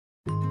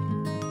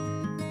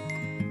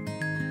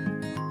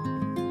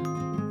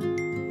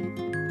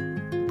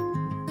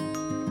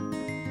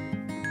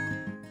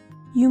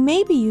You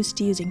may be used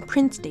to using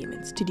print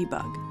statements to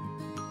debug,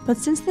 but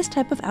since this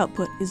type of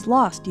output is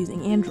lost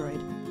using Android,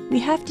 we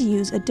have to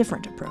use a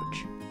different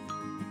approach.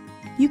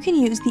 You can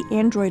use the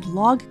Android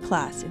log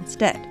class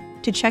instead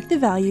to check the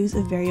values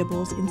of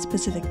variables in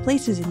specific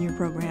places in your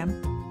program,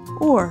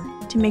 or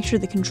to make sure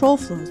the control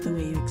flows the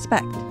way you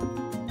expect.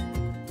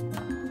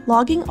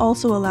 Logging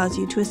also allows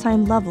you to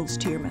assign levels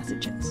to your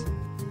messages.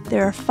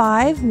 There are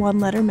 5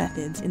 one-letter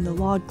methods in the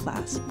log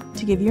class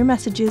to give your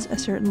messages a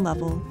certain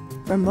level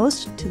from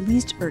most to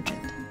least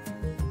urgent.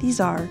 These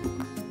are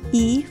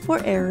E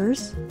for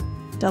errors,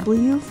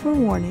 W for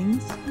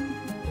warnings,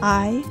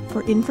 I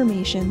for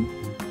information,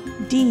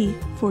 D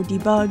for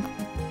debug,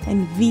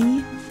 and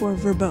V for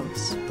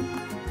verbose.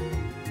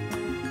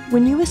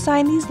 When you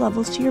assign these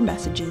levels to your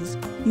messages,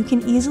 you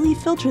can easily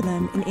filter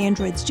them in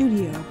Android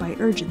Studio by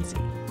urgency.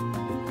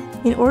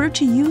 In order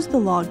to use the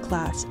log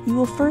class, you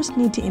will first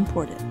need to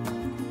import it.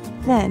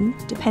 Then,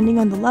 depending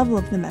on the level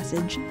of the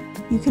message,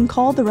 you can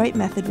call the right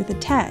method with a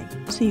tag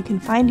so you can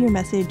find your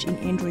message in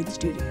Android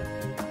Studio.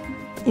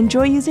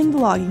 Enjoy using the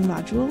logging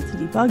module to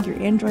debug your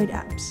Android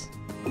apps.